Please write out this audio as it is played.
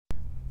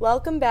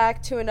Welcome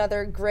back to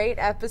another great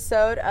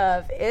episode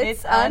of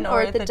It's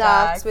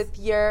Unorthodox with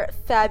your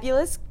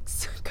fabulous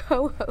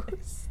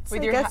co-hosts. With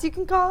I your guess you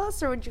can call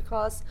us, or would you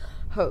call us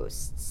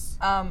hosts?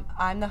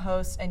 I'm the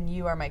host and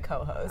you are my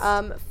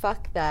co-host.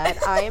 Fuck that.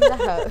 I am the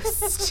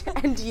host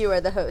and you are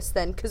the host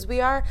then, because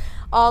we are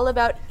all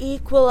about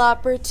equal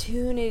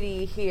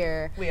opportunity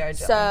here. We are,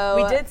 Jill.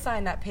 So we did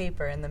sign that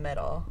paper in the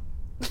middle.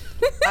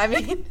 I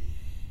mean,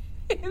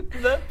 in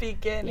the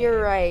beginning.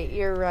 You're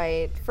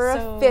right. For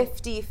So- a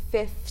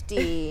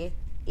 50-50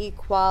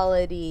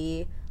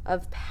 equality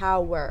of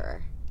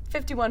power.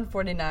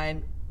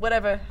 51-49,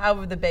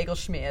 however the bagel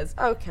schmears.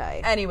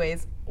 Okay.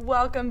 Anyways,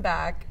 welcome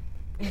back.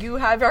 You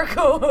have our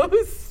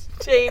co-hosts,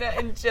 Jana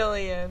and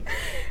Jillian.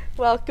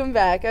 Welcome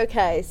back.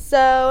 Okay,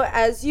 so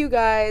as you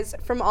guys,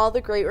 from all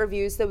the great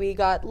reviews that we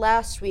got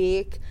last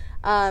week,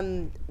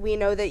 we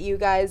know that you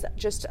guys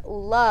just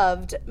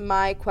loved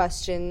my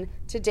question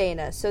to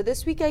Dana. So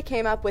this week I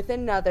came up with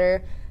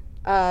another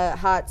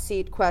hot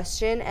seat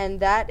question, and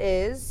that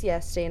is,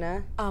 yes,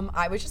 Dana?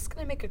 I was just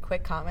going to make a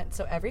quick comment.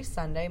 So every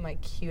Sunday, my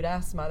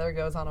cute-ass mother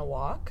goes on a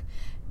walk,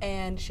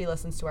 and she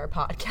listens to our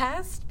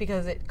podcast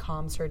because it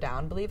calms her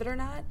down, believe it or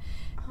not.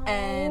 Oh.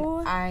 And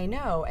I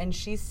know. And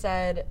she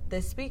said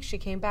this week, she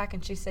came back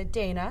and she said,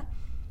 Dana,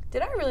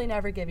 did I really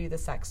never give you the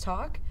sex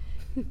talk?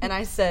 And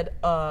I said,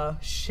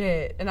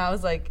 shit. And I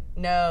was like,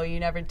 no, you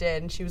never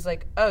did. And she was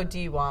like, oh, do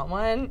you want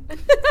one?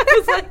 I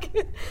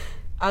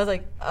was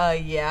like,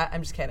 yeah,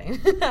 I'm just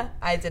kidding.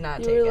 I did not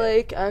take it. You were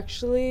like,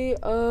 actually,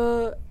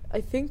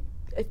 I think,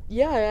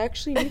 yeah, I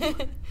actually need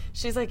one.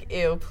 She's like,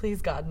 ew,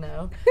 please God,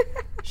 no.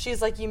 She's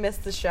like, you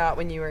missed the shot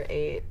when you were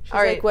 8. She's All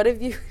like, right, what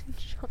have you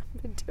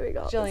been doing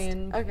all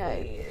Jillian, this?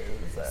 Okay.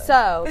 please.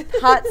 So,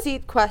 hot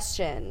seat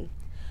question.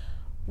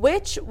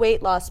 Which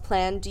weight loss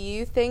plan do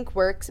you think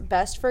works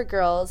best for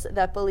girls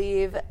that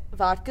believe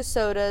vodka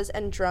sodas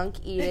and drunk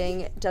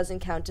eating doesn't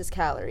count as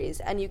calories,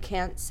 and you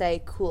can't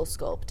say cool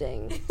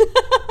sculpting?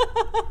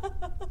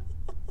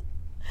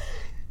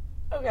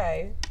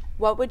 Okay.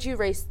 What would you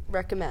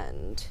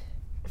recommend?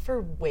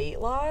 For weight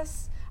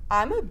loss,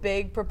 I'm a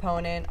big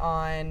proponent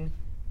on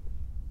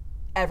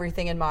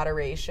everything in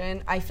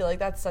moderation. I feel like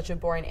that's such a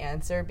boring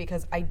answer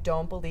because I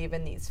don't believe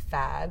in these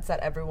fads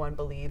that everyone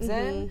believes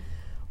in.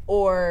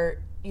 Or,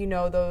 you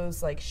know,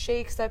 those like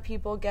shakes that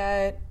people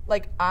get.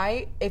 Like,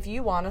 if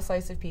you want a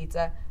slice of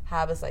pizza,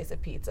 have a slice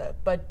of pizza,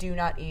 but do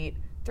not eat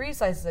 3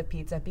 slices of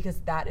pizza because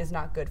that is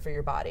not good for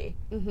your body.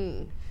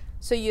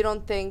 So you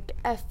don't think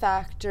F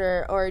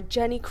Factor or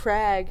Jenny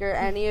Craig or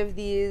any of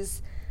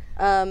these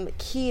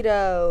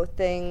keto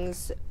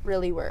things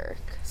really work?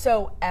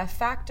 So F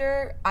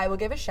Factor, I will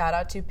give a shout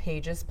out to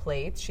Paige's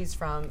Plates. She's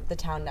from the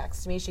town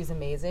next to me. She's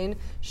amazing.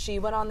 She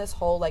went on this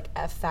whole like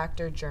F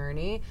Factor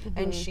journey,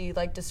 and she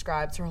like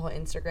describes her whole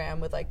Instagram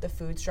with like the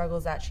food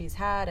struggles that she's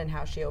had and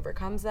how she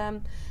overcomes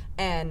them.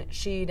 And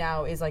she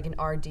now is like an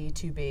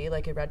RD2B,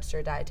 like a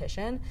registered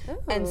dietitian.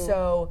 And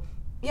so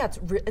yeah,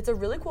 it's a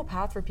really cool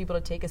path for people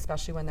to take,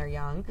 especially when they're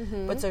young.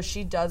 But so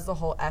she does the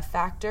whole F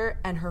Factor,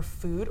 and her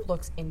food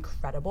looks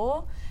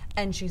incredible.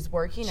 And she's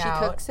working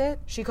out. She cooks it?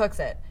 She cooks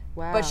it.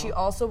 Wow. But she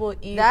also will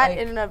eat That like,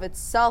 in and of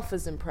itself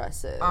is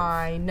impressive.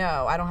 I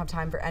know. I don't have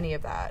time for any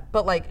of that.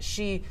 But like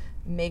she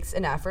makes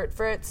an effort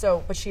for it.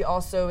 So, but she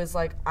also is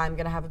like, I'm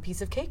going to have a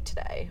piece of cake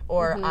today,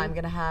 or I'm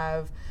going to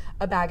have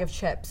a bag of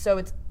chips. So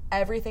it's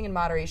everything in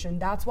moderation.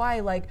 That's why I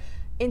like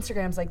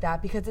Instagrams like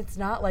that, because it's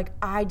not like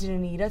I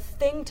didn't eat a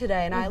thing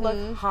today and I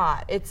look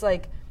hot. It's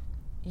like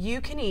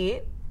you can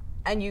eat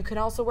and you can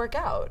also work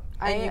out.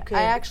 And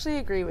I actually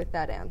agree with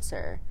that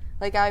answer.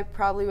 Like, I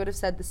probably would have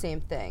said the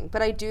same thing.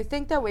 But I do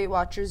think that Weight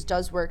Watchers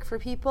does work for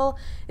people.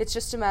 It's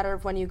just a matter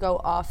of when you go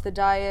off the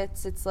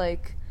diets, it's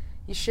like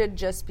you should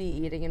just be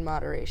eating in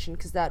moderation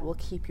because that will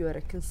keep you at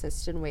a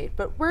consistent weight.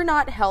 But we're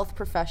not health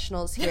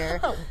professionals here.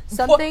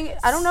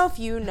 I don't know if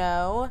you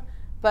know,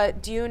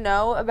 but do you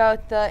know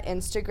about the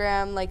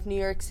Instagram, like, New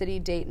York City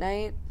date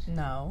night?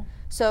 No.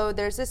 So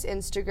there's this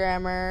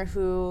Instagrammer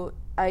who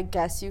I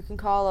guess you can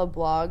call a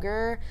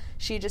blogger.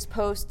 She just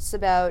posts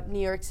about New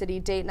York City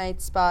date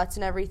night spots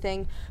and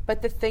everything.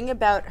 But the thing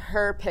about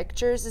her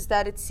pictures is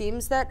that it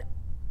seems that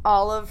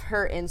all of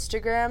her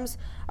Instagrams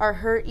are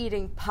her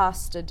eating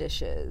pasta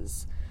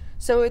dishes.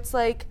 So it's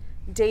like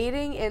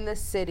dating in the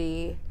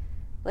city,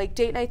 like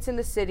date nights in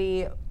the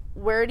city.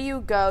 Where do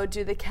you go?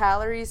 Do the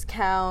calories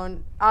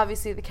count?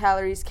 Obviously the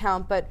calories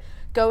count, but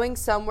going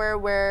somewhere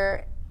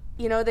where,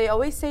 you know, they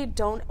always say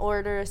don't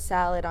order a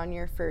salad on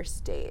your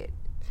first date.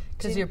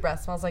 Because your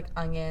breath smells like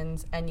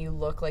onions and you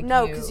look like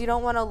No, because you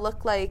don't want to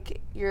look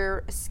like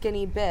you're a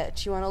skinny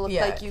bitch. You want to look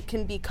Yeah. like you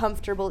can be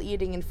comfortable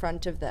eating in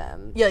front of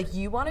them. Yeah, like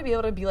you want to be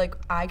able to be like,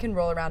 I can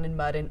roll around in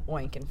mud and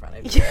oink in front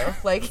of you.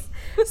 Like,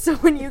 So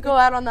when you go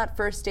out on that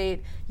first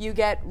date, you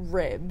get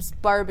ribs,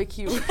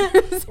 barbecue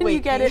ribs, and you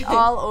get it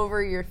all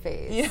over your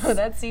face. you know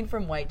that scene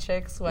from White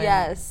Chicks when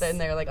Yes. then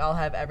they're like, I'll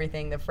have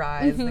everything, the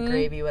fries, the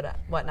gravy, whatnot.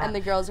 And the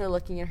girls are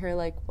looking at her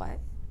like, what?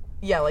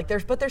 Yeah, like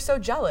they're so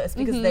jealous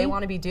because they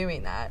want to be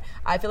doing that.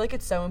 I feel like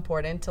it's so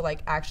important to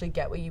like actually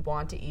get what you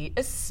want to eat,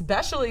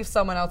 especially if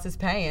someone else is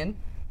paying.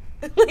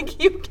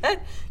 Like you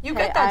get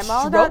that I'm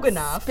all about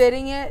stroganoff.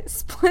 spitting it,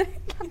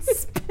 splitting,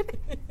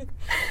 spitting.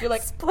 You're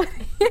like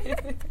splitting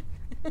it.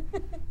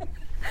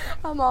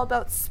 I'm all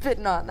about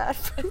spitting on that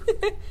food.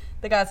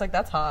 the guy's like,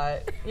 that's hot.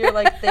 You're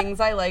like, things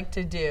I like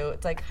to do.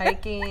 It's like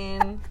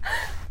hiking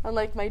On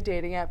like my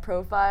dating app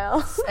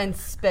profile. and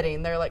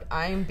spitting. They're like,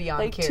 I'm beyond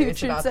Like curious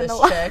 2 about truths and this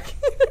a lie. chick.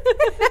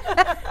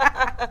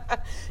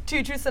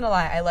 2 truths and a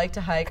lie. I like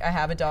to hike, I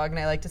have a dog, and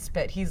I like to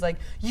spit. He's like,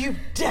 you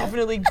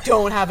definitely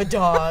don't have a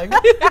dog.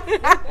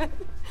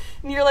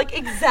 And you're like,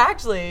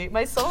 exactly,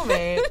 my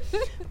soulmate.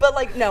 But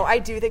like, no, I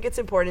do think it's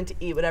important to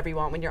eat whatever you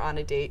want when you're on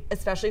a date,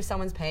 especially if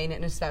someone's paying it,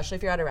 and especially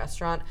if you're at a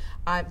restaurant.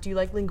 Do you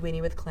like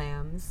linguine with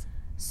clams?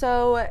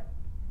 So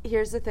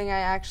here's the thing, I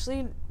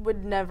actually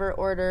would never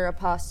order a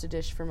pasta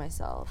dish for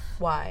myself.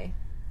 Why?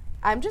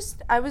 I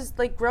was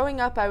like,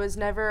 growing up, I was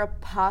never a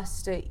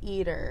pasta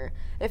eater.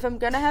 If I'm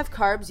gonna have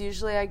carbs,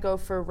 usually I go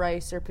for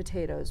rice or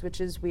potatoes,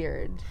 which is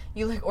weird.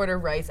 You like order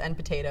rice and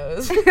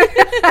potatoes.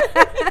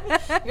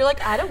 You're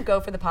like, I don't go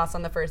for the pasta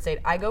on the first date.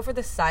 I go for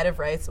the side of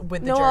rice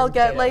with the No, germ I'll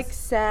get potatoes. like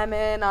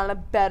salmon on a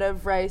bed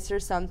of rice or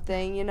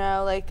something, you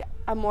know? Like,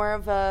 I'm more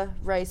of a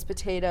rice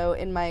potato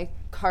in my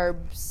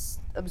carbs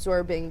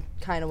absorbing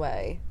kind of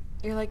way.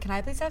 You're like, can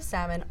I please have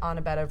salmon on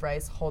a bed of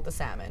rice? Hold the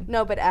salmon.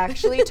 No, but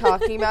actually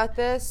talking about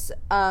this,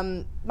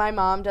 my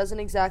mom doesn't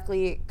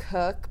exactly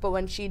cook, but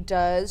when she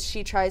does,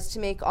 she tries to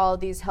make all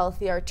these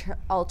healthy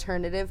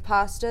alternative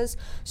pastas.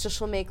 So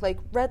she'll make like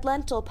red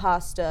lentil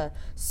pasta,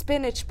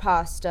 spinach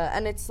pasta,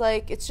 and it's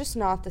like, it's just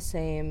not the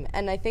same.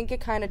 And I think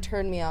it kind of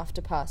turned me off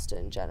to pasta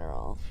in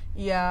general.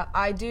 Yeah,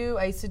 I do.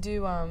 I used to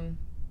do,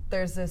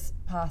 there's this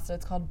pasta.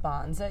 It's called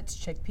Banza. It's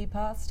chickpea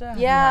pasta. Have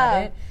you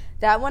had it?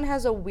 That one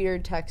has a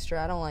weird texture.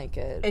 I don't like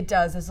it. It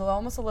does. It's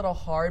almost a little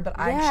hard, but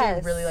I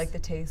actually really like the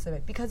taste of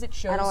it because it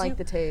shows I don't you. like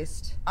the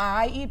taste.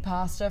 I eat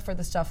pasta for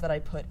the stuff that I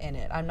put in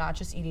it. I'm not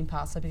just eating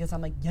pasta because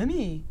I'm like,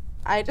 yummy.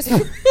 I just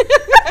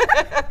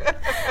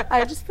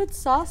I just put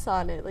sauce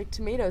on it, like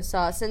tomato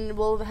sauce, and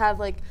we'll have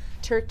like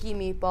turkey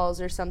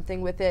meatballs or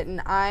something with it.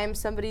 And I'm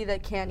somebody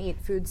that can't eat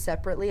food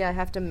separately. I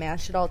have to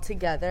mash it all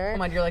together. Oh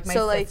my God, you're like my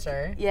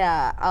sister. Like,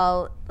 yeah,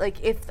 I'll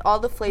like if all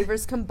the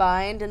flavors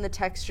combined and the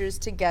textures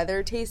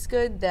together taste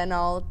good, then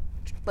I'll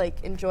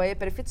like enjoy it.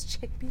 But if it's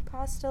chickpea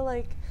pasta,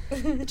 like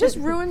it just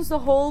ruins the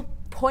whole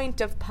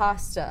point of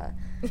pasta.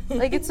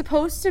 Like, it's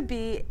supposed to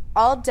be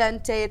al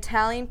dente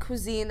Italian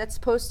cuisine that's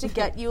supposed to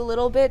get you a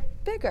little bit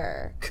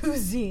bigger.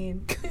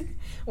 Cuisine.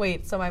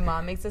 Wait, so my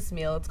mom makes this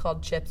meal. It's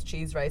called chips,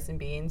 cheese, rice, and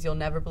beans. You'll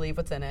never believe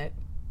what's in it.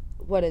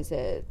 What is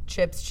it?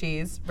 Chips,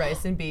 cheese,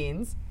 rice, and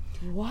beans.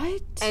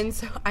 What? And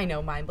so, I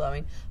know,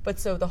 mind-blowing. But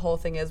so the whole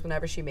thing is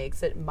whenever she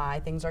makes it,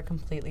 my things are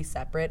completely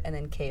separate. And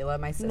then Kayla,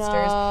 my sisters,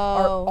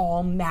 are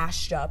all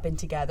mashed up and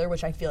together,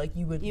 which I feel like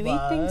you would love. You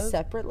eat things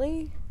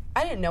separately?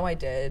 I didn't know I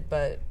did,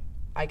 but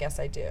I guess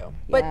I do. Yeah.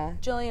 But,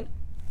 Jillian,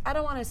 I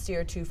don't want to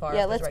steer too far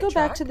Yeah, off let's the go right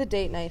back track. to the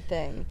date night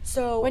thing.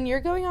 So when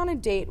you're going on a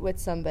date with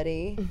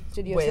somebody,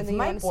 did you have something you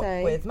want to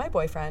say? With my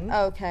boyfriend.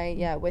 Okay,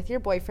 yeah, with your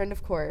boyfriend,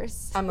 of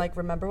course. I'm like,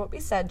 remember what we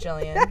said,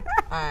 Jillian.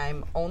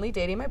 I'm only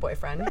dating my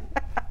boyfriend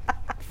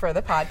for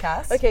the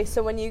podcast. Okay,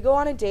 so when you go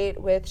on a date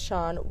with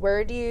Sean,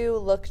 where do you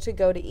look to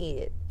go to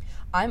eat?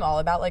 I'm all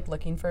about like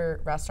looking for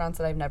restaurants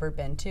that I've never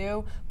been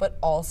to, but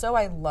also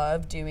I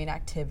love doing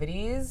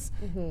activities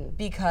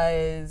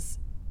because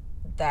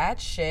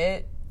that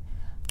shit,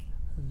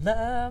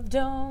 love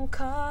don't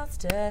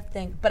cost a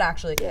thing. But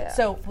actually,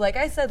 so like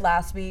I said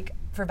last week,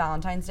 for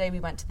Valentine's Day, we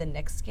went to the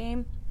Knicks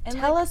game. And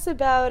Tell us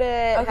about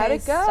it. Okay, How'd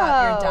it go?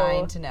 stop. You're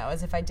dying to know,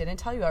 as if I didn't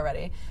tell you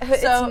already.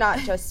 It's So, not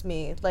just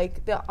me.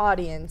 Like, the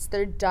audience,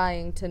 they're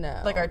dying to know.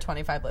 like our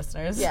 25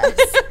 listeners. Yes.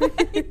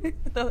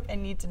 I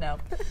need to know.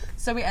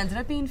 So we ended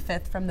up being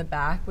 5th from the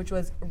back, which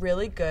was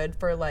really good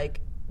for like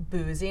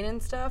boozing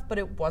and stuff, but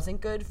it wasn't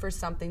good for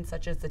something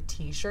such as the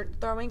t-shirt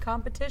throwing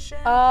competition.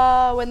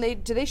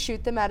 Do they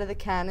shoot them out of the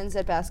cannons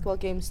at basketball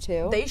games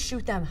too? They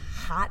shoot them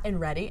hot and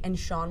ready, and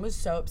Sean was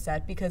so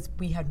upset because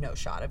we had no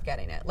shot of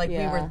getting it. Like,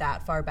 we were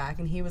that far back,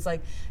 and he was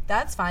like,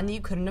 that's fine that you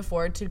couldn't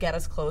afford to get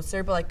us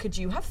closer, but like, could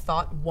you have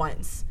thought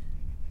once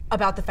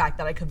about the fact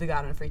that I could have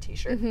gotten a free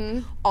t-shirt?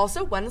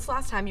 Also, when was the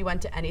last time you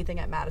went to anything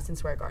at Madison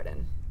Square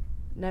Garden?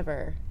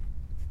 Never.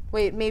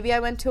 Wait, maybe I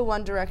went to a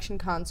One Direction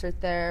concert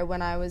there when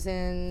I was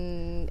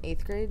in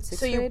 8th grade, 6th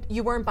grade? So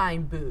you weren't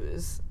buying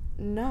booze,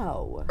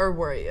 No. or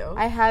were you?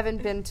 I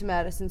haven't been to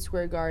Madison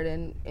Square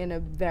Garden in a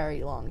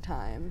very long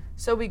time.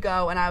 So we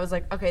go, and I was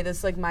like, okay, this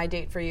is like my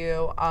date for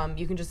you.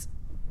 You can just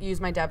use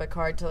my debit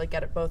card to like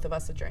get both of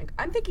us a drink.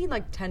 I'm thinking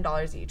like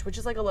 $10 each, which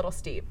is like a little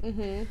steep.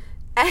 And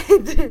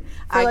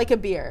For like a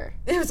beer.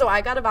 So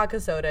I got a vodka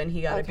soda and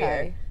he got a Okay.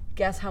 beer.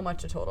 Guess how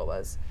much the total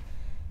was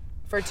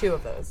for two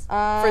of those? For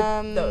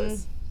Um,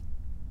 those.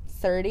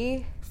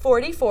 $30?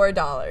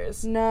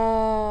 $44.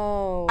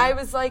 No. I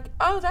was like,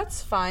 oh,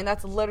 that's fine.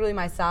 That's literally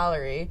my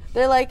salary.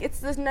 They're like, it's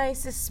the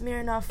nicest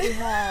Smirnoff we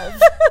have.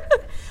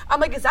 I'm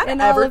like, is that In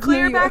all of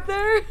Everclear New back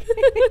York.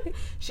 there?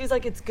 She's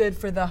like, it's good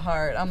for the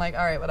heart. I'm like,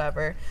 all right,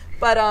 whatever.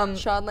 But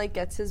Sean like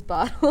gets his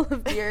bottle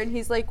of beer and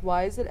he's like,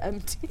 why is it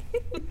empty?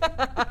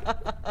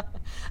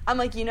 I'm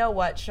like, you know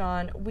what,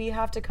 Sean? We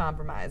have to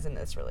compromise in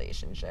this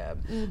relationship.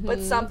 Mm-hmm.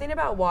 But something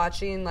about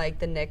watching like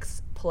the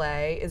Knicks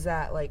play is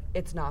that like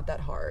it's not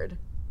that hard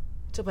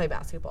to play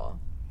basketball.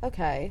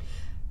 Okay.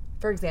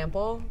 For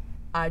example,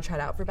 I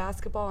tried out for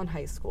basketball in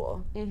high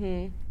school.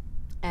 Mm-hmm.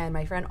 And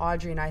my friend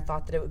Audrey and I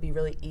thought that it would be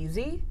really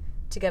easy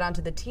to get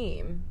onto the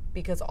team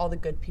because all the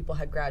good people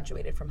had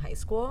graduated from high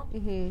school.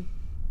 Mm-hmm.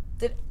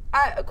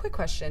 A quick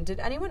question.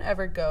 Did anyone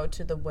ever go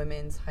to the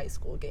women's high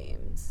school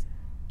games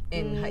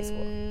in high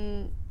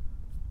school?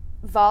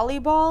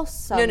 Volleyball?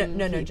 Some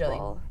No, people.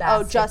 Jillian.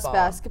 Oh, just Basketball.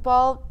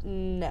 basketball?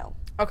 No.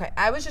 Okay,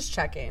 I was just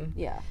checking.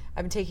 Yeah.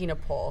 I'm taking a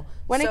poll.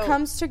 When it So-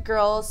 comes to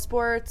girls'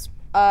 sports,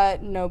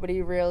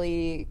 nobody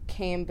really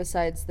came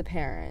besides the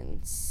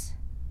parents.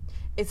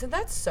 Isn't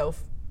that so...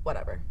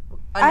 whatever.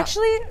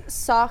 Actually,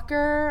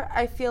 soccer,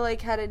 I feel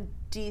like had a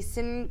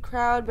decent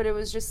crowd, but it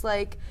was just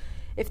like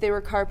if they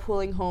were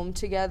carpooling home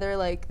together,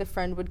 like the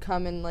friend would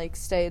come and like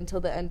stay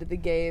until the end of the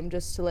game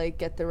just to like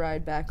get the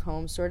ride back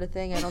home sort of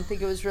thing. I don't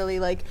think it was really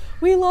like,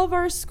 we love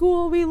our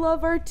school, we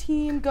love our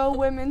team, go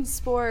women's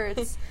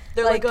sports.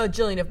 They're like, oh,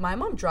 Jillian, if my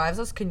mom drives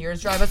us, can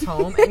yours drive us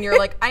home? And you're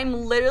like,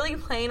 I'm literally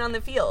playing on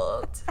the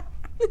field.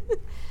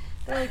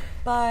 They're like,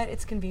 but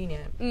it's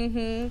convenient.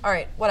 Mm-hmm. All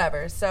right,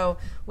 whatever. So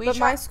But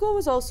my school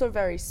was also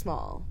very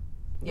small.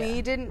 Yeah.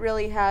 We didn't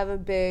really have a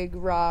big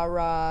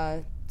rah-rah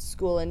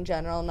school in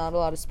general, not a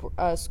lot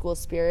of school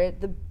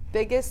spirit. The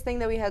biggest thing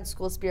that we had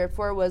school spirit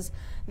for was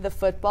the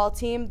football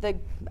team, the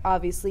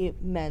obviously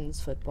men's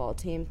football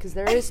team, because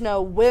there is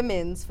no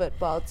women's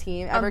football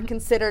team ever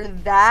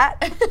considered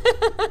that.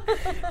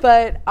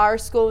 But our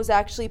school was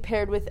actually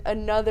paired with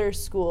another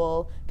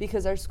school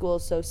because our school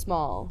is so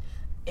small.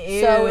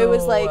 So it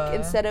was like,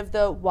 instead of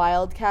the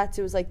Wildcats,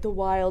 it was like the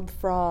Wild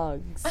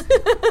Frogs.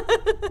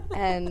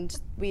 And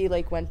we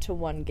like went to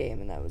one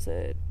game and that was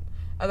it.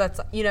 Oh,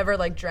 that's... You never,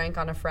 like, drank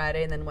on a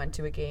Friday and then went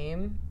to a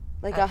game?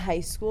 Like a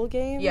high school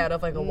game? Yeah, out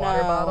of, like, a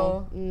water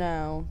bottle?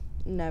 No,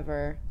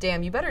 never.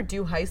 Damn, you better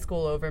do high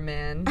school over,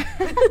 man.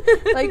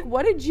 Like,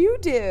 what did you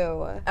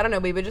do? I don't know.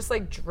 We would just,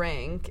 like,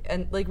 drink.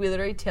 And, like, we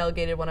literally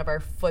tailgated one of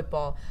our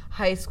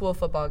high school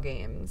football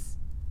games.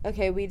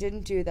 Okay, we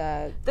didn't do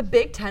that. The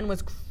Big Ten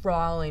was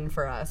crawling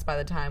for us by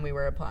the time we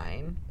were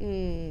applying.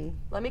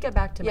 Let me get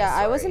back to my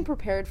story. I wasn't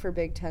prepared for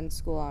Big Ten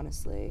school,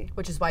 honestly.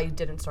 Which is why you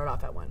didn't start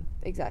off at one.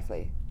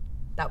 Exactly.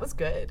 That was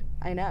good.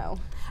 I know.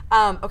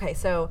 Okay,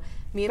 so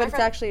me and But my it's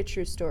friend... actually a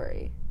true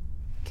story.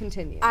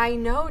 Continue. I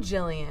know,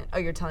 Jillian. Oh,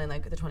 you're telling,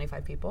 like, the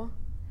 25 people?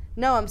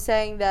 No, I'm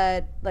saying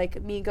that,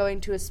 like, me going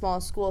to a small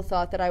school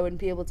thought that I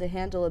wouldn't be able to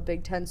handle a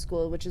Big Ten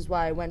school, which is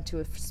why I went to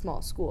a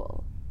small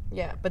school.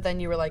 Yeah, but then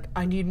you were like,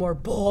 I need more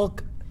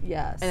bulk.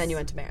 Yes. And then you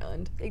went to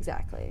Maryland.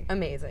 Exactly.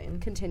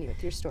 Amazing. Continue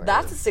with your story.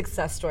 That's a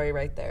success story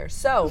right there.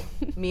 So,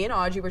 me and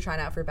Audrey were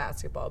trying out for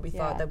basketball. We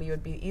thought that we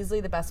would be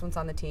easily the best ones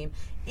on the team,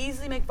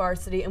 easily make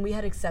varsity, and we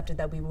had accepted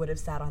that we would have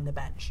sat on the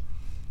bench.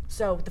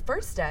 So, the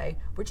first day,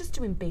 we're just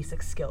doing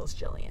basic skills,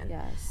 Jillian.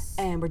 Yes.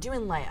 And we're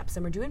doing layups,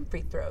 and we're doing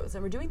free throws,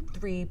 and we're doing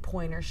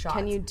three-pointer shots.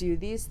 Can you do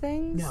these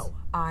things? No,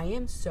 I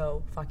am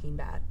so fucking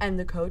bad. And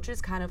the coach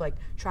is kind of like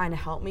trying to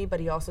help me, but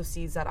he also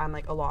sees that I'm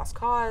like a lost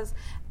cause,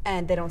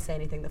 and they don't say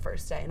anything the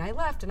first day. And I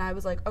left, and I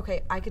was like,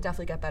 okay, I could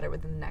definitely get better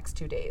within the next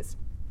 2 days.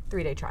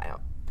 3-day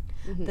tryout.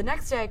 The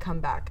next day I come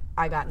back,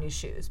 I got new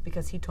shoes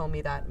because he told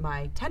me that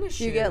my tennis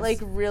shoes... You get, like,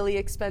 really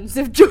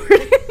expensive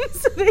Jordans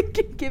so they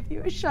can give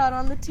you a shot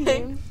on the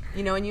team.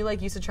 You know, when you,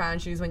 like, used to try on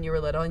shoes when you were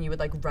little and you would,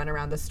 like, run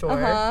around the store?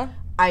 Uh-huh.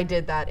 I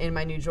did that in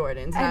my new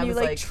Jordans. And I you, was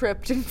like,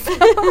 tripped and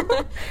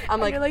fell. I'm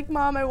like... You're like,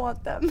 Mom, I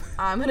want them.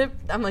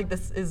 I'm like,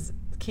 this is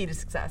key to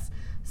success.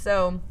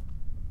 So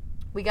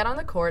we got on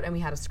the court and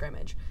we had a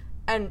scrimmage.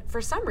 And for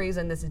some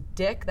reason, this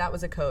dick that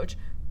was a coach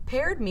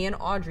paired me and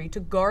Audrey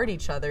to guard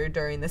each other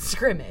during the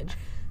scrimmage.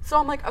 So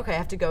I'm like, okay, I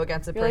have to go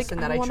against a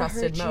person that I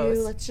trusted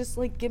most. Let's just,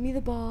 like, give me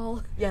the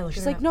ball. Yeah,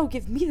 She's like, no,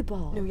 give me the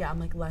ball. No, yeah, I'm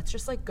like, let's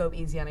just, like, go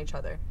easy on each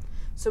other.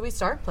 So we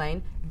start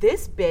playing.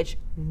 This bitch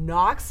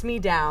knocks me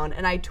down,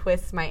 and I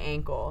twist my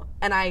ankle,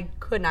 and I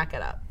could not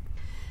get up.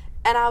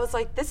 And I was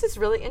like, this is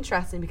really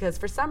interesting because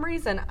for some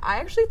reason, I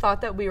actually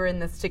thought that we were in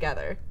this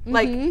together.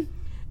 Like,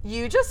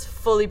 you just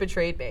fully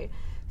betrayed me.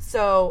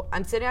 So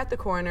I'm sitting at the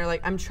corner, like,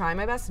 I'm trying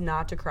my best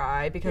not to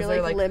cry because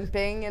You're, like,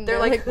 limping, and they're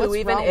like, who what's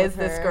even wrong is with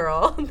this her?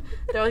 girl?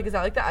 They're like, is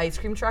that like the ice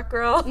cream truck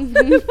girl?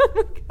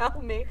 Like,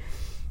 help me.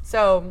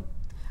 So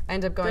I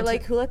end up going They're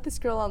like, who let this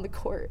girl on the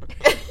court?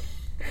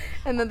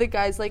 And then the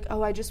guy's like,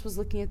 oh, I just was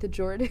looking at the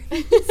Jordans.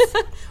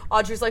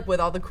 Audrey's like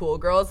with all the cool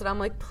girls, and I'm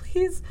like,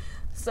 please.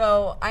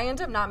 So I end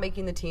up not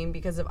making the team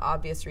because of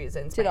obvious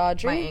reasons. Did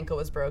Audrey? My ankle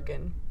was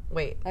broken.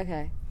 Wait.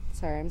 Okay.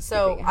 Sorry, I'm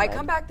So skipping I ahead.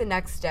 come back the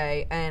next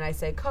day, and I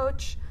say,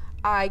 Coach,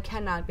 I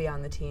cannot be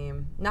on the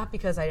team. Not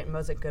because I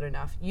wasn't good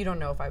enough. You don't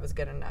know if I was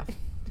good enough.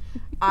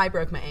 I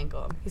broke my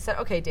ankle. He said,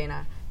 okay,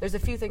 Dana, there's a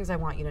few things I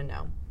want you to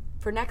know.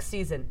 For next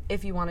season,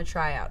 if you want to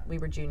try out, we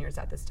were juniors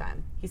at this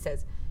time. He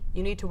says,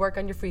 you need to work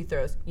on your free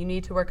throws. You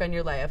need to work on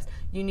your layups.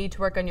 You need to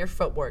work on your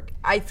footwork.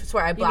 I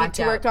swear I blacked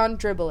out. You need to work on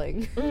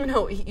dribbling.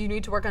 No, you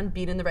need to work on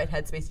being in the right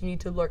headspace. You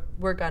need to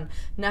work on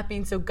not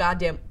being so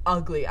goddamn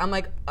ugly. I'm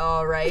like,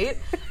 all right.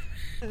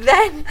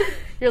 Then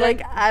you're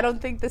like, I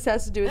don't think this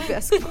has to do with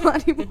basketball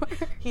anymore.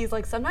 He's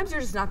like, sometimes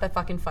you're just not that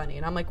fucking funny.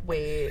 And I'm like,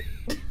 wait.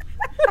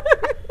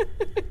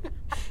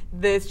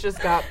 This just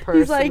got personal.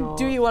 He's like,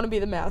 do you want to be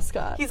the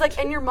mascot? He's like,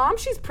 and your mom,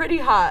 she's pretty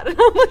hot. And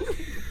I'm like,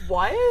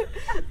 what?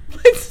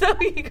 So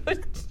he goes,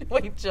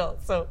 wait, Jill.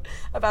 So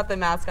about the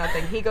mascot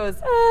thing, he goes,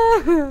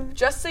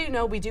 just so you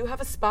know, we do have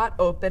a spot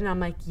open. And I'm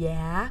like,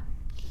 yeah.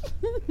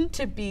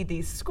 To be the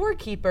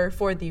scorekeeper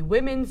for the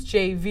women's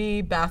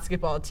JV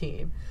basketball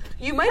team.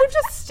 You might have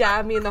just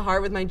stabbed me in the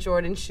heart with my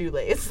Jordan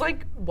shoelace.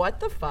 Like,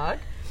 what the fuck?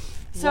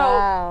 So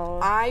wow.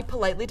 I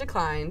politely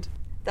declined.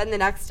 Then the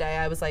next day,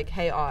 I was like,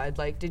 hey, Aud,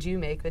 like, did you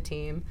make the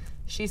team?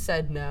 She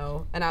said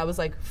no. And I was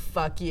like,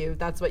 fuck you.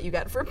 That's what you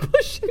get for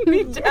pushing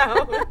me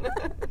down.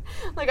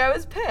 Like, I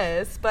was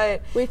pissed,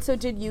 but... Wait, so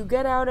did you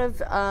get out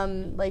of,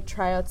 like,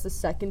 tryouts the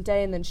second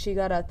day, and then she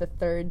got out the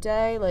third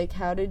day? Like,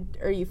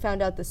 or you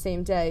found out the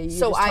same day?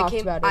 I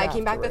came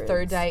back the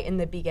third day in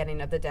the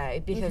beginning of the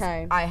day because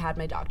I had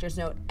my doctor's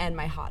note and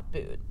my hot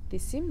boot. They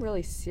seem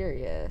really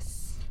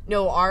serious.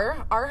 No,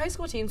 our high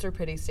school teams were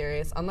pretty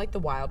serious, unlike the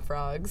Wild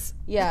Frogs.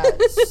 Yeah,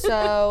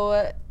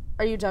 so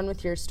are you done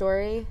with your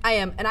story? I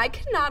am, and I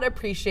cannot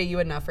appreciate you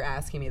enough for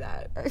asking me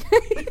that.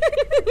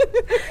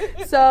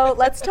 So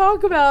let's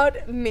talk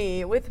about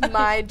me with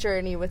my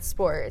journey with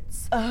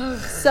sports.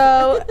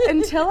 So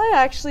until I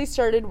actually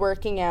started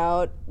working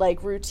out,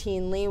 like,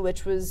 routinely,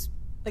 which was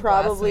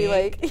probably,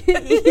 like,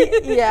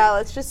 yeah,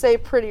 let's just say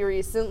pretty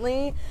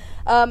recently,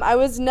 I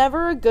was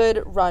never a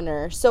good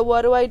runner. So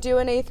what do I do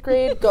in 8th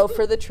grade? Go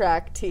for the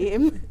track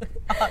team.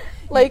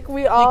 Like,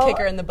 you kick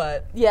her in the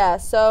butt. Yeah,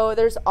 so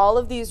there's all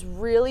of these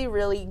really,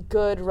 really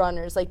good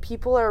runners. Like,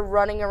 people are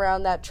running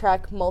around that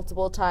track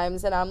multiple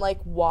times, and I'm, like,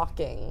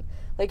 walking.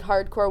 Like,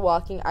 hardcore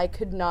walking. I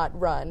could not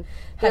run.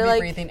 Heavy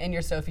breathing in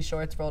your Sophie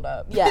shorts rolled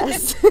up.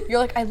 Yes. You're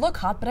like, I look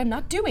hot, but I'm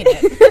not doing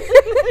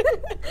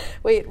it.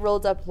 Wait,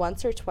 rolled up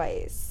once or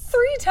twice?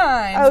 3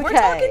 times. Okay. We're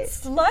talking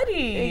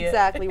slutty.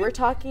 Exactly. We're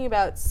talking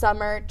about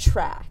summer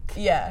track.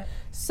 Yeah.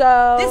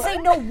 So... This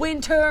ain't no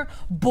winter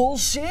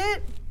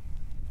bullshit.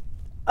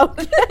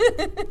 Okay.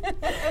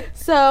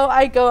 So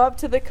I go up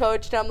to the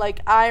coach and I'm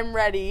like, I'm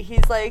ready.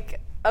 He's like,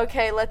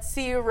 okay, let's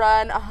see you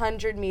run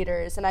 100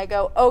 meters. And I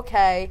go,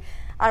 okay,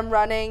 I'm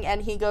running.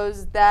 And he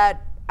goes,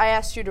 that I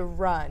asked you to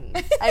run.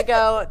 I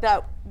go,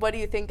 what do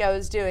you think I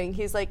was doing?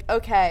 He's like,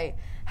 okay,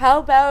 how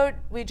about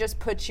we just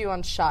put you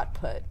on shot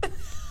put?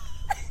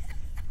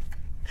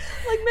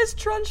 Like Miss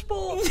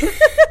Trunchbull.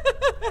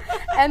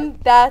 And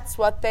that's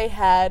what they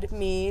had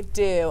me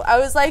do. I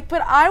was like,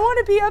 but I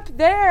want to be up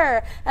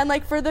there. And,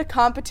 like, for the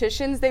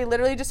competitions, they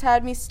literally just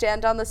had me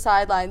stand on the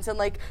sidelines and,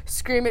 like,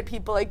 scream at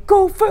people, like,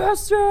 go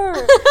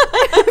faster.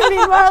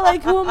 Meanwhile,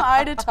 like, who am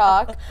I to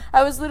talk?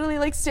 I was literally,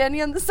 like,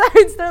 standing on the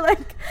sides. They're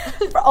like,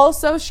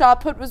 also,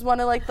 shot put was one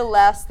of, like, the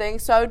last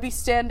things. So I would be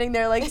standing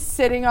there, like,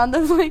 sitting on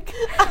the, like,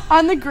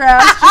 on the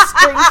ground, just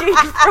drinking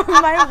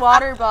from my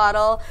water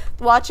bottle,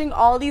 watching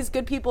all these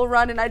good people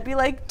run, and I'd be,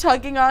 like,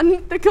 tugging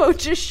on the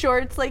coach's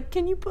shorts, like,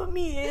 can you put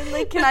me in?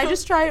 Like, can I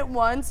just try it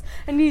once?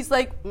 And he's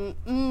like, Jill,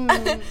 you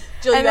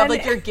have,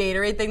 like, your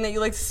Gatorade thing that you,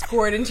 like,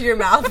 squirt into your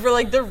mouth for,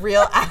 like, the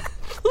real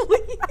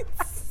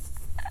athletes.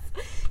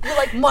 You're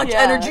like, much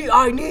energy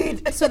I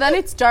need. So then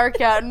it's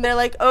dark out, and they're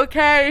like,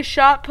 okay,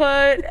 shot put,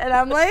 and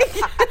I'm like,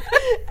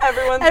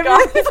 everyone's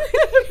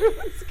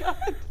gone.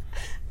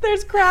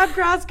 There's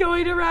crabgrass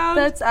going around.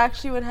 That's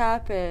actually what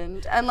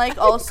happened. And, like,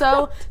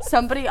 also,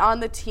 somebody on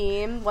the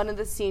team, one of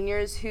the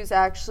seniors who's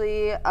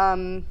actually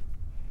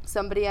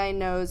somebody I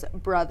know's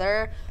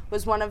brother,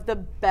 was one of the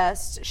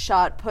best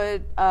shot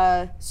put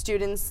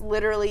students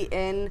literally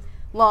in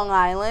Long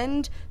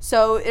Island.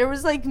 So it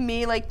was, like,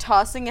 me, like,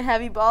 tossing a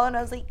heavy ball, and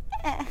I was like,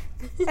 eh.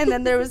 And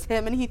then there was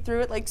him, and he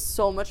threw it, like,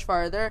 so much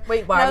farther.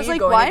 Wait, why were you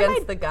going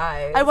against the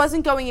guys? I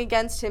wasn't going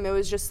against him. It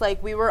was just,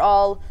 like, we were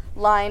all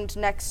lined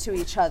next to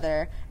each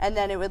other, and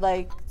then it would,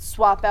 like,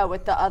 swap out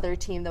with the other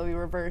team that we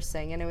were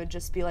versing, and it would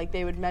just be, like,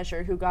 they would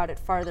measure who got it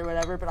farther,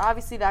 whatever. But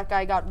obviously that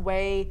guy got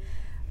way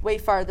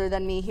farther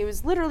than me. He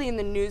was literally in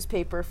the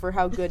newspaper for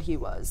how good he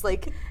was.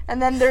 Like, and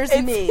then there's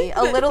me,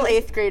 a little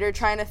 8th grader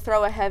trying to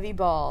throw a heavy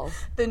ball.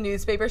 The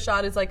newspaper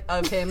shot is, like,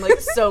 of him, like,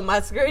 so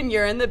muscular, and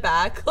you're in the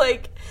back,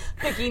 like,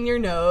 picking your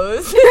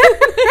nose.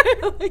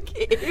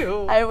 Like,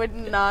 ew. I would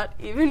not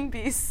even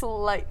be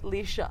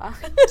slightly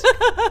shocked.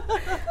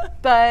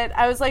 But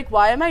I was like,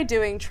 why am I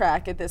doing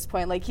track at this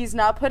point? Like, he's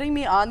not putting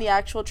me on the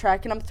actual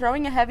track, and I'm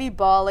throwing a heavy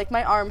ball, like,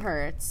 my arm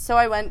hurts. So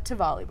I went to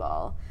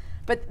volleyball.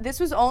 But this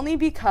was only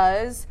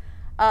because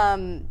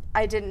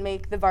I didn't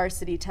make the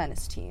varsity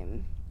tennis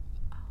team.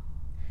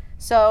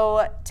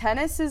 So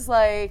tennis is,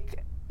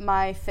 like,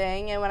 my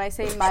thing. And when I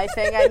say my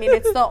thing, I mean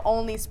it's the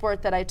only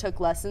sport that I took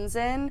lessons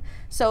in.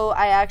 So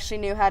I actually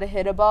knew how to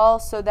hit a ball.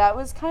 So that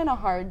was kind of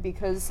hard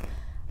because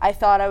I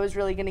thought I was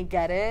really going to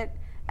get it.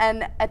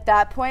 And at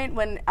that point,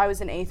 when I was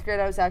in 8th grade,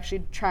 I was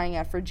actually trying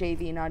out for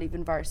JV, not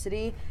even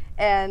varsity.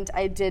 And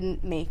I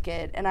didn't make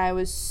it. And I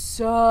was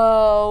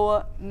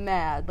so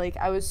mad. Like,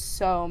 I was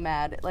so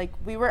mad. Like,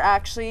 we were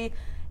actually,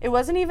 it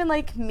wasn't even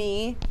like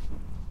me.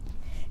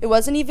 It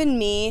wasn't even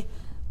me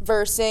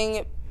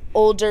versing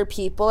older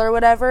people or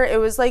whatever. It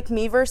was like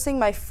me versing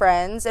my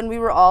friends, and we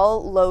were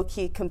all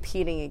low-key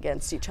competing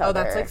against each other.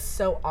 Oh, that's like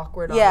so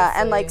awkward, yeah,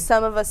 honestly. and like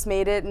some of us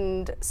made it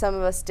and some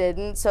of us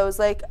didn't. So it was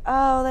like,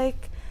 oh,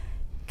 like,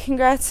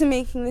 congrats on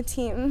making the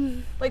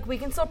team. Like, we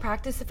can still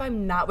practice if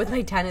I'm not with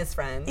my tennis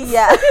friends.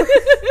 Yeah.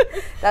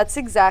 That's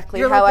exactly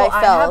You're how like, well,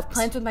 I felt. I have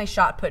plans with my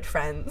shot put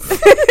friends.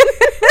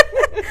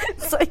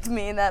 It's like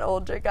me and that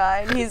older guy,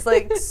 and he's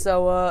like,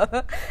 so,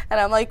 and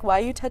I'm like,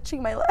 why are you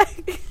touching my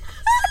leg?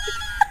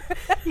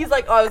 He's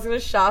like, oh, I was going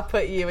to shot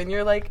put you, and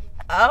you're like,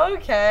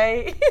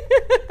 okay.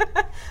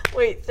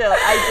 Wait, Phil,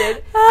 I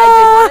did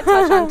want to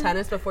touch on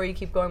tennis before you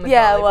keep going with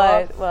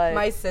volleyball. What?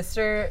 My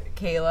sister,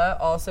 Kayla,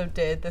 also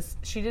did this.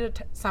 She did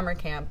a summer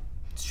camp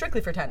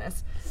strictly for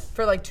tennis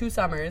for like 2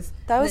 summers.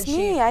 That was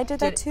me. I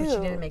did that too. But she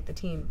didn't make the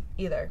team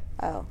either.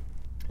 Oh.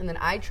 And then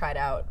I tried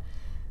out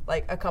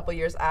like a couple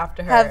years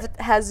after her.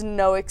 Has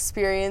no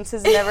experience,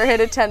 has never hit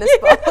a tennis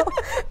ball,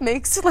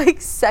 makes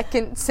like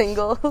second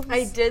singles.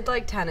 I did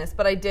like tennis,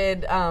 but I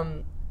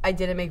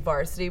didn't make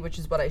varsity, which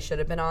is what I should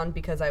have been on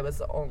because I was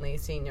the only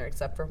senior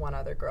except for one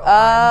other girl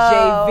on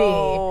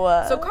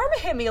JV. So karma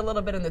hit me a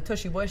little bit in the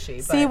tushy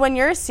wushy. See, when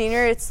you're a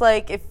senior, it's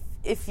like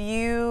if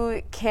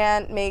you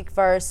can't make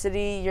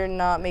varsity, you're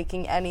not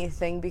making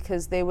anything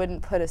because they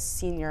wouldn't put a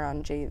senior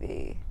on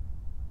JV.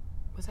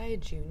 Was I a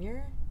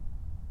junior?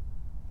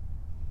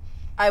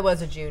 I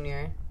was a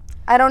junior.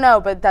 I don't know,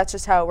 but that's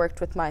just how it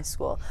worked with my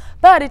school.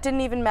 But it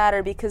didn't even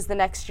matter because the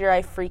next year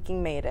I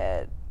freaking made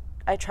it.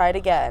 I tried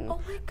again.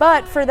 Oh my God.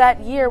 But for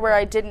that year where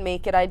I didn't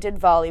make it, I did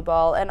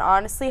volleyball and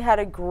honestly had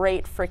a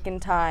great freaking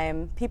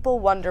time. People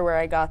wonder where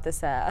I got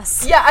this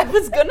ass. Yeah, I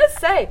was gonna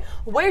say,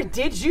 where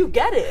did you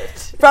get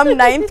it? From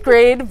 9th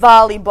grade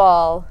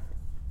volleyball.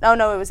 Oh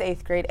no, it was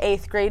 8th grade.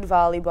 8th grade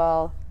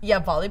volleyball.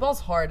 Yeah, volleyball's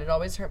hard. It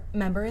always hurt.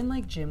 Remember in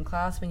like gym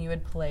class when you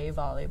would play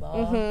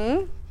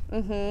volleyball?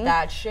 Mm-hmm.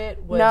 That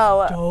shit was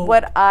dope.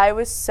 What I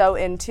was so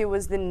into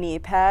was the knee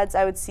pads.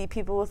 I would see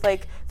people with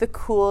like the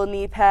cool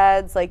knee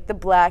pads, like the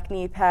black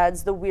knee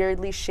pads, the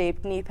weirdly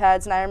shaped knee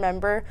pads, and I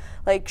remember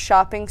like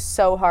shopping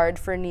so hard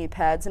for knee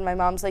pads, and my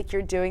mom's like,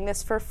 you're doing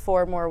this for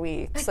 4 more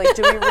weeks. Like,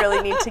 do we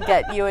really need to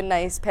get you a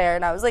nice pair?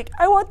 And I was like,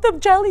 I want the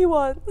jelly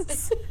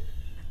ones.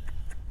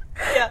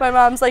 Yeah. My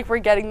mom's like, we're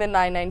getting the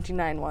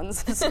 $9.99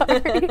 ones.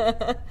 Sorry.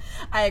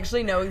 I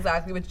actually know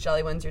exactly which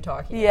jelly ones you're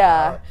talking about.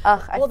 Yeah.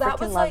 Ugh, I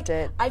freaking loved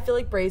it. I feel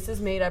like braces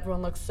made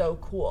everyone look so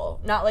cool.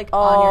 Not like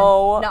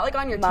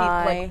on your teeth.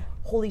 Like,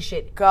 holy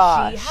shit.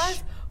 Gosh. She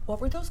has,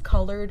 what were those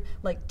colored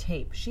like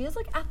tape? She has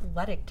like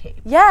athletic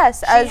tape.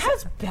 Yes. She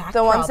has back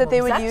the ones problems. that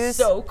they would That's use.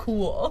 So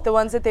cool. The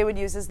ones that they would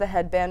use as the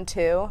headband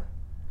too.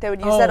 They would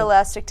use that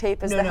elastic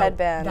tape as the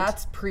headband.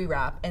 That's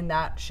pre-wrap, and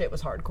that shit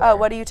was hardcore. Oh,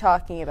 what are you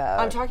talking about?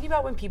 I'm talking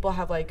about when people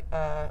have like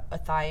a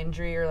thigh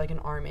injury or like an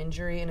arm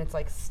injury, and it's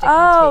like sticky tape.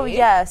 Oh,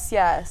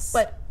 yes.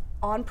 But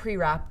on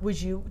pre-wrap,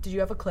 did you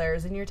have a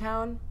Claire's in your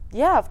town?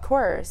 Yeah, of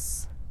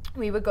course.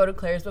 We would go to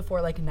Claire's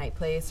before like a night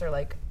place or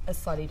like a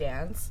slutty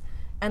dance,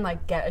 and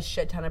like get a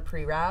shit ton of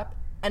pre-wrap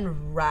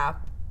and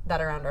wrap that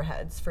around our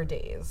heads for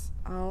days.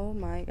 Oh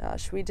my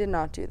gosh, we did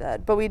not do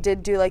that. But we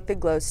did do like the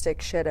glow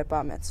stick shit at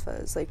bar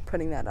mitzvahs, like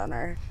putting that on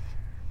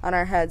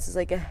our heads as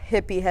like a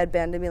hippie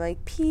headband and be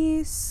like,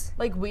 peace.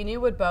 Like, we knew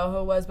what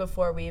boho was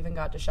before we even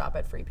got to shop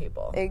at Free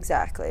People.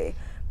 Exactly.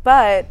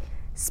 But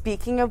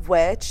speaking of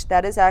which,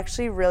 that is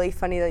actually really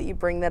funny that you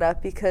bring that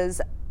up because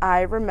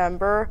I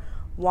remember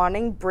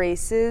wanting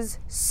braces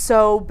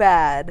so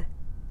bad,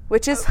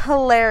 which is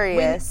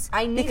hilarious.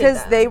 I needed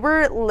because them. They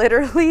were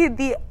literally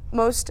the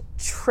most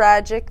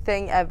tragic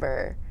thing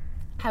ever.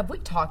 Have we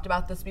talked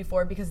about this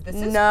before? Because this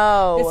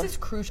is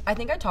crucial. I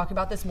think I talk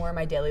about this more in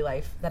my daily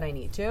life than I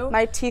need to.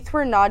 My teeth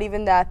were not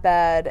even that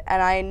bad,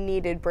 and I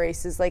needed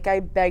braces. Like, I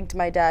begged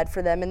my dad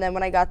for them, and then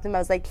when I got them, I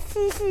was like,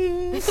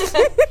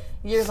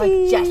 You're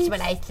like, just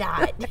what I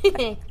thought.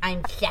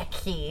 I'm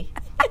sexy.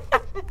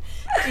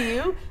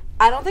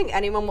 I don't think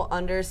anyone will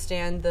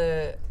understand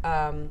the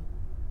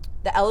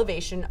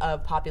elevation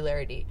of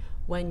popularity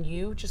when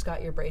you just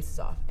got your braces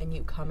off and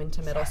you come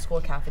into middle school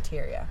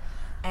cafeteria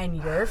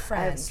and your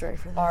friends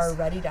are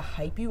ready to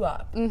hype you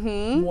up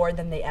more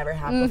than they ever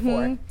have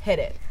before. Hit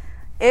it.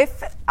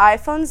 If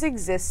iPhones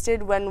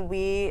existed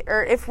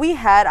if we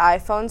had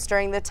iPhones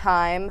during the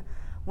time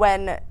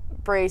when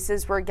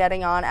braces were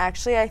getting on,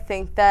 actually I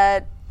think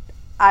that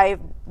I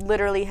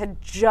literally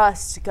had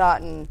just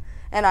gotten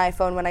an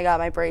iPhone when I got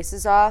my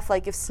braces off.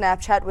 Like, if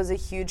Snapchat was a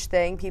huge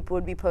thing, people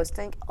would be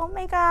posting, oh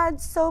my God,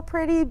 so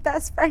pretty,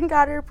 best friend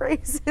got her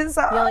braces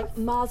off. Yeah, like,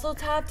 mazel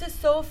tov to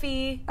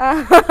Sophie.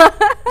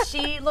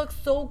 She looks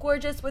so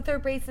gorgeous with her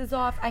braces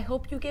off. I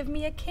hope you give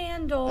me a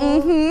candle.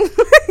 Mm-hmm.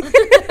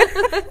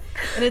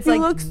 And it's you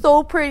like, look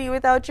so pretty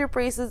without your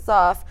braces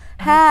off.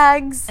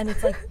 Hags. and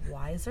it's like,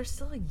 why is there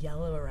still a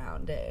yellow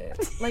around it?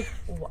 Like,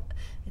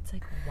 it's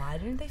like, why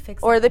didn't they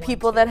fix Or that the one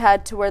people too? that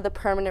had to wear the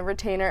permanent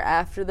retainer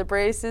after the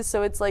braces,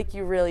 so it's like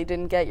you really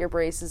didn't get your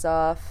braces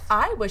off.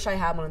 I wish I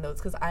had one of those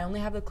because I only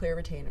have the clear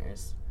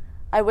retainers.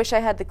 I wish I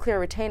had the clear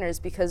retainers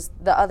because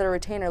the other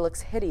retainer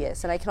looks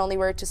hideous, and I can only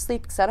wear it to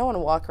sleep because I don't want to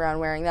walk around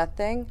wearing that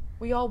thing.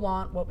 We all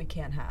want what we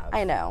can't have.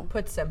 I know.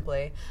 Put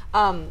simply.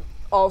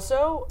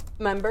 Also,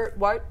 remember,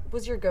 what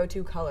was your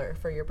go-to color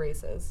for your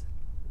braces?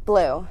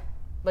 Blue.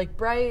 Like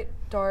bright,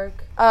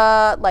 dark?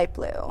 Light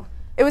blue.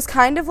 It was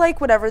kind of like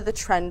whatever the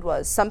trend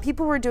was. Some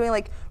people were doing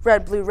like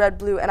red,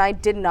 blue, and I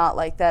did not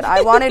like that.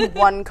 I wanted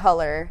one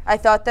color. I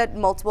thought that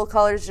multiple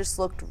colors just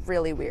looked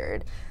really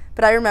weird.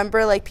 But I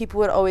remember, like, people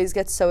would always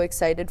get so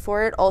excited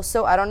for it.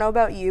 Also, I don't know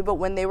about you, but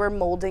when they were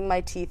molding my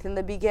teeth in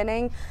the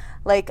beginning,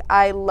 like,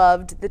 I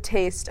loved the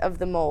taste of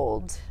the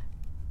mold.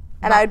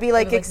 And I'd be, it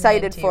like, was, like,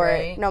 excited minty, for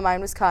right? it. No, mine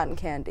was cotton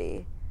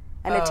candy.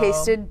 And it Oh.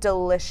 tasted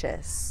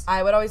delicious.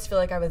 I would always feel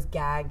like I was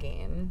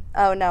gagging.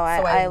 Oh, no, So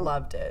I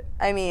loved it.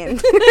 I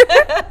mean,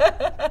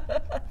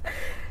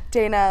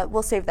 Dana,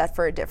 we'll save that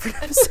for a different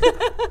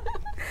episode.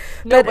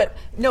 But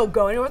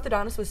going to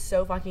orthodontist was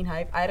so fucking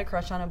hype. I had a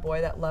crush on a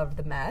boy that loved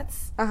the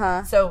Mets.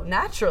 Uh-huh. So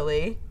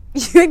naturally,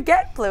 You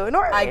get blue and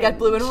orange. I get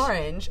blue and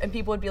orange. And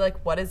people would be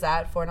like, what is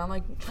that for? And I'm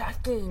like,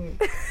 drafting.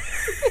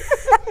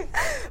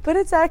 But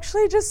it's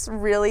actually just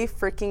really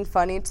freaking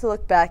funny to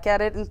look back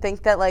at it and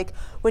think that, like,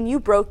 when you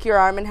broke your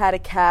arm and had a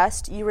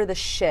cast, you were the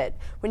shit.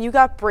 When you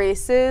got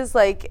braces,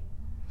 like,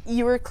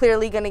 you were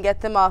clearly going to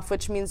get them off,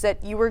 which means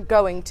that you were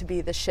going to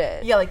be the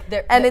shit. Yeah, like,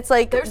 and it's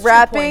like there's 2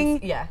 wrapping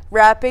points. Yeah.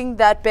 wrapping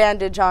that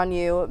bandage on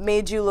you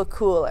made you look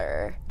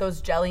cooler.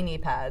 Those jelly knee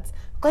pads.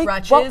 Like,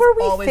 Crutches, what were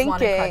we always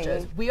wanted thinking?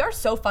 crutches. We are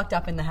so fucked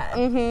up in the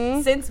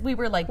head. Since we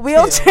were like 2.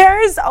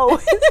 Wheelchairs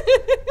always.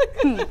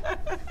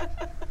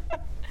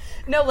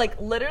 No, like,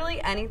 literally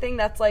anything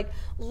that's like,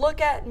 look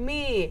at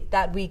me,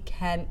 that we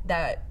can,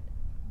 that,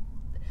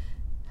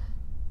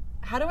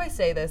 how do I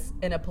say this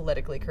in a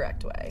politically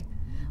correct way?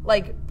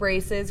 Like,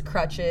 braces,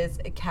 crutches,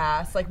 a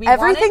cast, like, we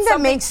Everything wanted that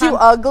something makes you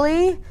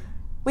ugly,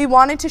 we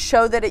wanted to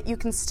show that you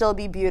can still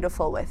be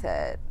beautiful with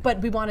it. but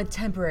we wanted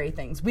temporary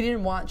things. We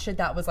didn't want shit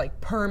that was, like,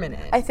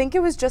 permanent. I think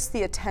it was just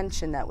the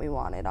attention that we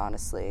wanted,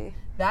 honestly.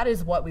 That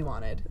is what we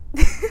wanted.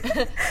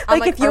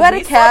 Like, if you are had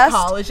we a cast,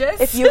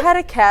 psychologists? if you had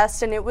a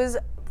cast and it was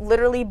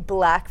literally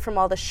black from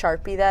all the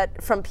Sharpie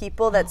from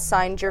people that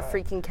signed your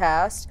freaking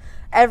cast,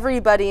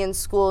 everybody in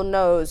school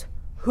knows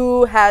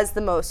who has the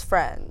most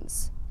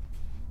friends.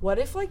 What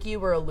if, like, you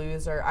were a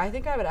loser? I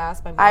think I would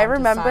ask my mom I to sign,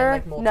 remember,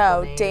 like,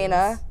 multiple names.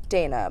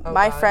 Dana, Oh,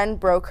 my God. friend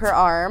broke her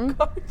arm.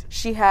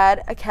 She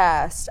had a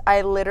cast.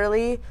 I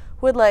literally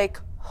would, like,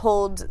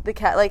 hold the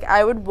cast. Like,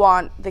 I would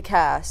want the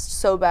cast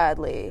so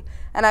badly.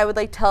 And I would,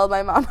 like, tell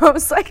my mom, I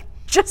was like,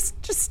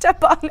 just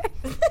step on it.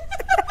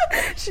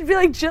 She'd be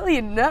like,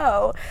 Jillian,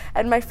 no.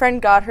 And my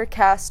friend got her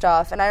cast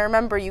off. And I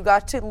remember you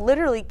got to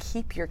literally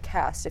keep your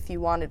cast if you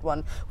wanted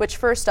one, which,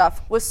 first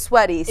off, was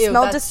sweaty,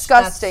 smelled that's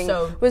disgusting,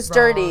 so was wrong.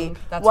 dirty.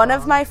 That's One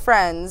of wrong. my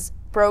friends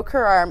broke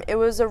her arm. It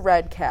was a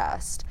red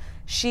cast.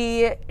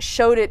 She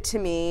showed it to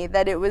me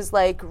that it was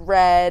like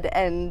red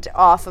and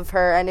off of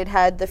her, and it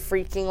had the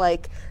freaking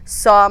like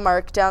saw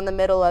mark down the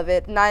middle of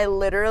it, and I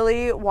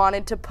literally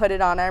wanted to put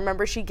it on. I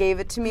remember she gave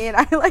it to me, and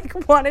I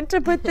like wanted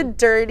to put the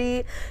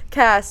dirty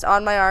cast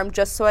on my arm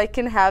just so I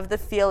can have the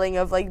feeling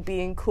of like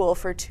being cool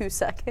for 2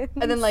 seconds.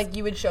 And then, like,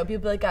 you would show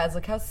people, like, guys,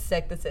 look how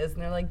sick this is.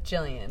 And they're like,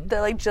 Jillian.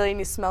 they're like, Jillian,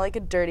 you smell like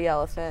a dirty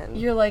elephant.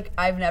 You're like,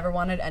 I've never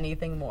wanted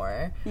anything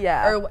more.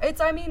 Yeah. Or it's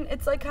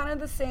like kind of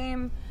the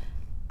same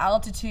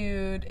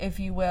altitude, if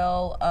you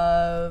will,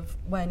 of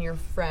when your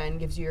friend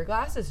gives you your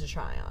glasses to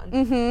try on.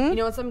 Mm-hmm. You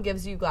know, when someone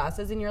gives you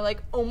glasses and you're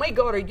like, oh my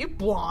God, are you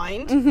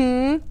blind?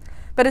 Mm-hmm.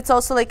 But it's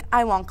also like,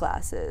 I want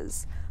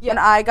glasses. Yeah. When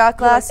I got You're like- and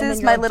glasses,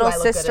 then my you're like, do little I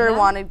look good in sister them?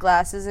 wanted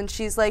glasses, and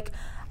she's like,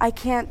 I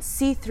can't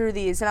see through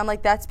these. And I'm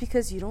like, that's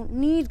because you don't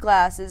need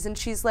glasses. And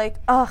she's like,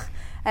 ugh.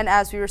 And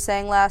as we were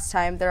saying last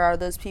time, there are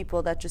those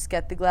people that just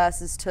get the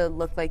glasses to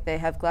look like they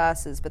have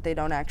glasses, but they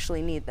don't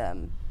actually need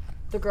them.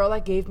 The girl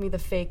that gave me the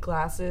fake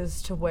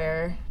glasses to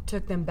wear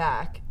took them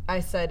back.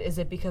 I said, is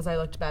it because I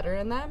looked better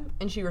in them?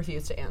 And she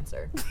refused to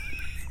answer.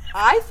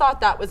 I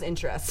thought that was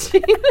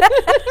interesting.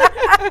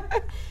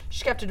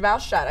 She kept her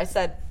mouth shut. I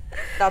said,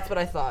 that's what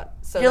I thought.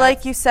 So You're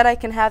like, you said I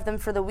can have them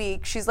for the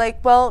week. She's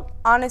like, well,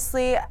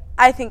 honestly,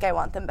 I think I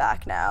want them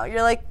back now.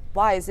 You're like,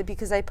 why? Is it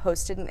because I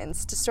posted an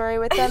Insta story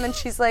with them? And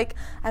she's like,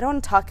 I don't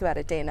want to talk about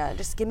it, Dana.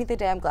 Just give me the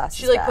damn glasses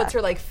She like back. puts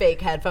her like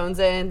fake headphones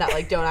in that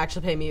like don't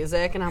actually play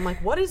music, and I'm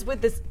like, what is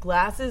with this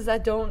glasses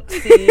that don't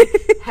see,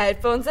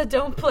 headphones that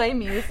don't play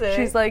music?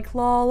 She's like,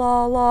 la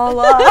la la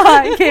la,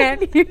 I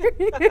can't hear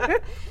you.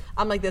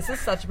 I'm like, this is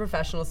such a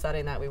professional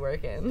setting that we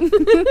work in.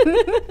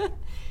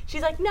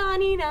 She's like,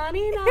 nani,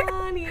 nani,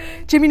 nani.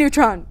 Jimmy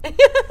Neutron.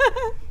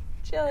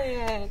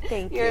 Jillian,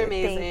 Thank you're you,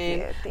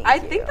 amazing. thank I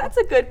you. think that's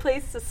a good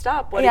place to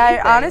stop. What do Yeah, you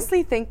think? I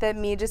honestly think that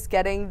me just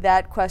getting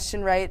that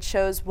question right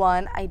shows,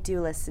 one, I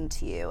do listen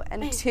to you,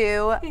 and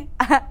two,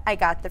 I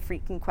got the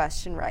freaking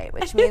question right,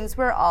 which means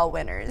we're all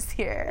winners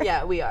here.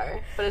 Yeah, we are,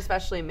 but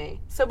especially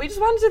me. So we just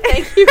wanted to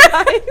thank you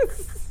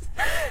guys.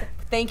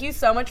 Thank you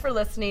so much for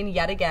listening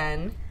yet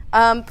again.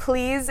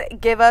 Please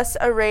give us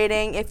a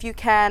rating if you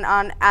can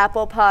on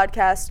Apple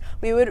Podcast.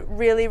 We would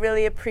really,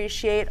 really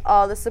appreciate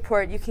all the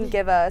support you can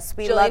give us.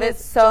 We love it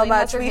so Jillian much.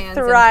 has her We hands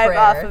in thrive prayer.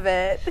 off of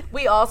it.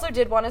 We also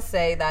did want to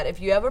say that if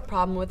you have a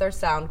problem with our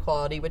sound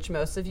quality, which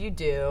most of you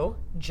do,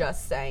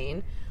 just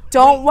saying,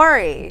 Don't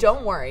worry.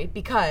 don't worry,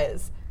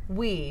 because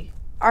we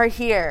Are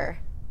here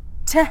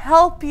to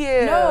help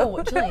you. No,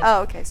 Jillian.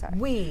 Oh, okay, sorry.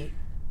 we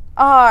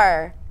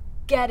Are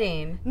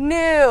getting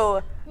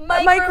new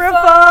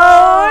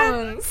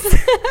microphones.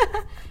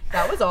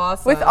 That was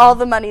awesome. with all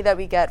the money that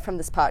we get from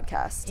this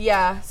podcast.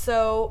 Yeah,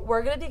 so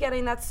we're going to be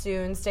getting that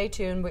soon. Stay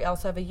tuned. We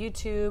also have a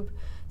YouTube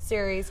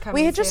series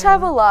coming We just soon.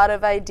 have a lot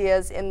of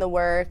ideas in the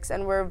works,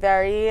 and we're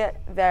very,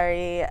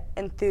 very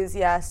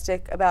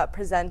enthusiastic about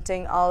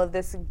presenting all of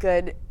this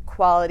good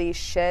quality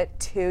shit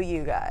to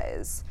you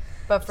guys.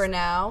 But for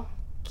now,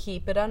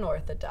 keep it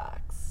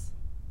unorthodox.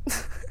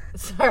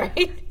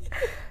 Sorry.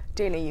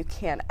 Dana, you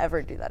can't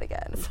ever do that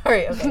again.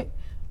 Sorry, okay.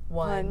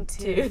 1,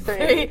 2,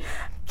 3.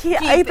 Keep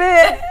Keep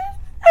it.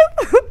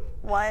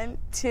 1,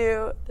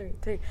 2,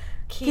 3.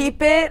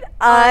 Keep it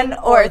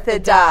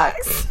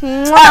unorthodox.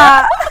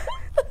 Mwah.